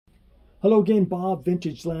Hello again, Bob,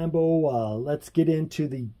 Vintage Lambo. Let's get into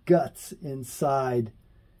the guts inside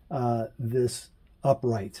this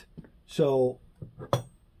upright. So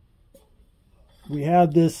we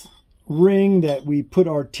have this ring that we put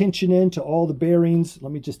our tension into all the bearings.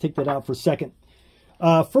 Let me just take that out for a second.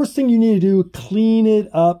 First thing you need to do, clean it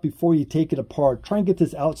up before you take it apart. Try and get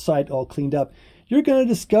this outside all cleaned up. You're going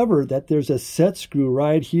to discover that there's a set screw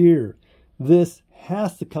right here. This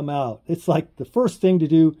has to come out. It's like the first thing to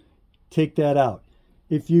do. Take that out.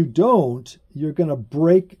 If you don't, you're going to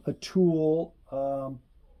break a tool.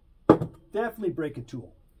 Definitely break a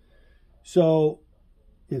tool. So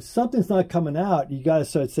if something's not coming out, you got to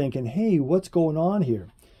start thinking, hey, what's going on here?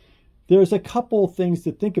 There's a couple things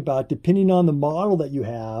to think about depending on the model that you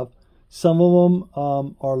have. Some of them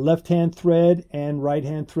are left-hand thread and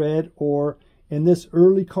right-hand thread, or in this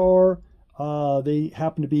early car, they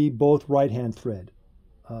happen to be both right-hand thread.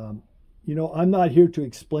 You know, I'm not here to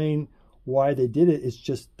explain why they did it. It's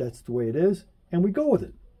just that's the way it is, and we go with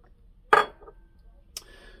it.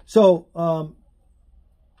 So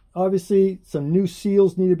obviously some new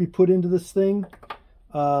seals need to be put into this thing.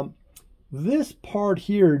 This part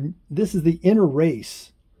here, this is the inner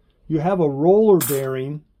race. You have a roller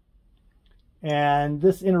bearing, and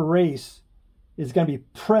this inner race is going to be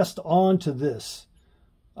pressed onto this.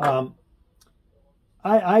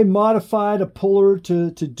 I modified a puller to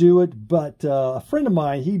do it, but a friend of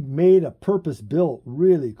mine, he made a purpose-built,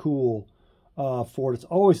 really cool for it. It's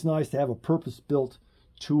always nice to have a purpose-built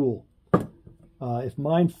tool. If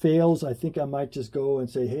mine fails, I think I might just go and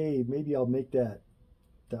say, hey, maybe I'll make that.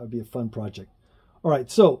 That would be a fun project. All right,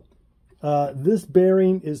 so this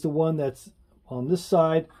bearing is the one that's on this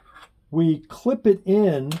side. We clip it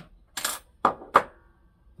in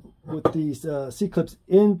with these C-clips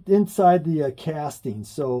inside the casting.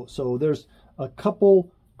 So there's a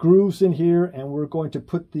couple grooves in here, and we're going to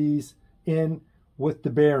put these in with the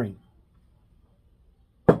bearing.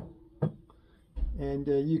 And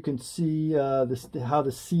you can see how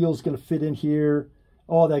the seal is going to fit in here,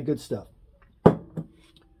 all that good stuff.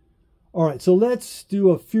 All right, so let's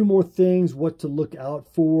do a few more things, what to look out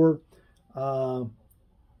for.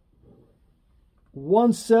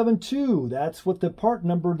 172, that's what the part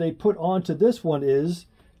number they put onto this one is,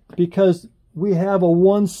 because we have a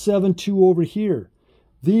 172 over here.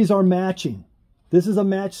 These are matching. This is a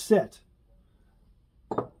match set.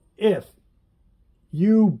 If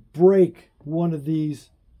you break one of these,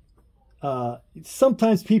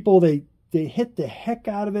 sometimes people, they hit the heck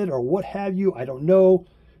out of it or what have you, I don't know.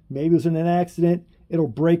 Maybe it was in an accident. It'll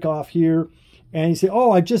break off here. And you say,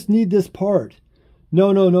 oh, I just need this part.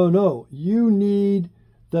 No, no, no, no. You need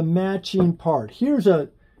the matching part. Here's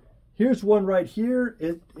one right here.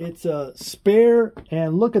 It's a spare,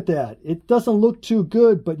 and look at that. It doesn't look too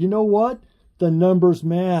good, but you know what? The numbers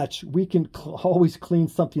match. We can always clean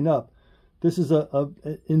something up. This is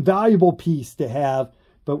an invaluable piece to have,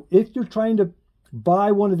 but if you're trying to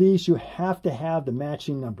buy one of these, you have to have the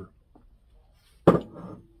matching number.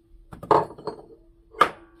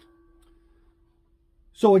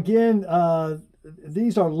 So again,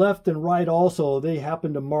 these are left and right also. They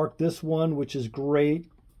happen to mark this one, which is great.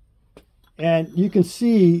 And you can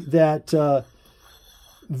see that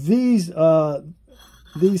these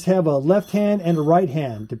have a left hand and a right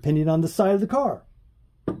hand, depending on the side of the car.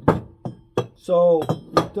 So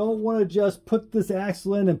you don't want to just put this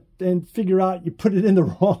axle in and figure out you put it in the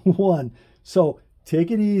wrong one. So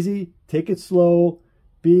take it easy, take it slow,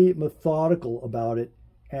 be methodical about it,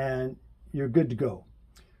 and you're good to go.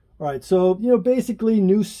 All right, so, you know, basically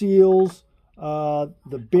new seals, the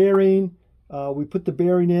bearing, we put the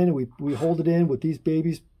bearing in and we hold it in with these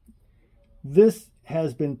babies. This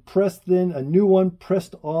has been pressed in, a new one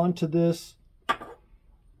pressed onto this.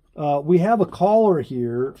 We have a collar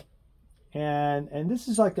here, and this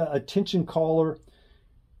is like a tension collar.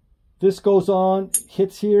 This goes on,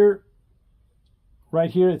 hits here,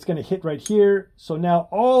 right here. It's going to hit right here. So now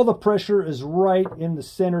all the pressure is right in the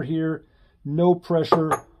center here. No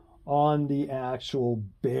pressure on the actual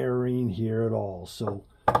bearing here at all. So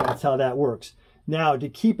that's how that works. Now, to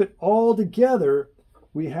keep it all together,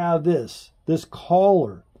 we have this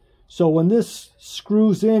collar. So when this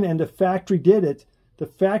screws in, and the factory did it, the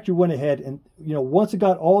factory went ahead and, you know, once it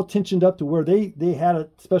got all tensioned up to where they had a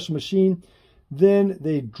special machine, then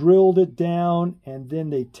they drilled it down and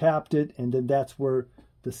then they tapped it, and then that's where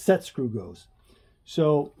the set screw goes.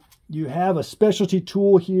 So you have a specialty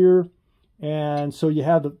tool here, and so you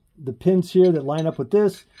have the pins here that line up with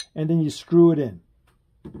this, and then you screw it in.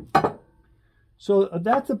 So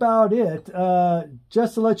that's about it.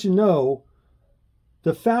 Just to let you know,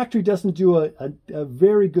 the factory doesn't do a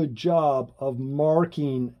very good job of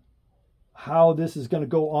marking how this is going to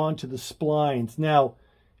go on to the splines. Now,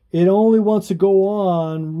 it only wants to go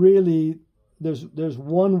on really, there's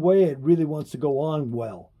one way it really wants to go on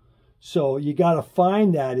well. So you got to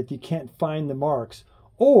find that if you can't find the marks.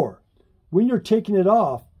 Or when you're taking it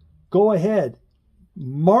off, go ahead,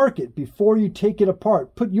 mark it before you take it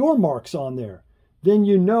apart. Put your marks on there. Then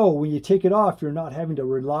you know when you take it off, you're not having to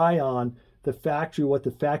rely on the factory, what the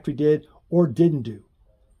factory did or didn't do.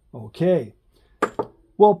 Okay.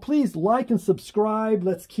 Well, please like and subscribe.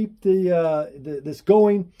 Let's keep this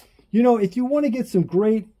going. You know, if you want to get some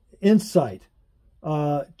great insight,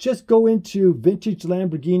 just go into Vintage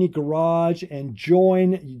Lamborghini Garage and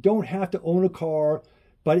join. You don't have to own a car,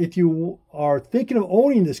 but if you are thinking of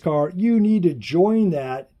owning this car, you need to join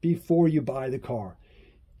that before you buy the car.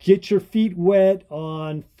 Get your feet wet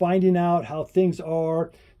on finding out how things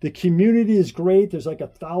are. The community is great. There's like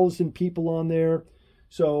 1,000 people on there.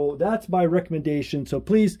 So that's my recommendation. So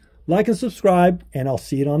please like and subscribe, and I'll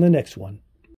see you on the next one.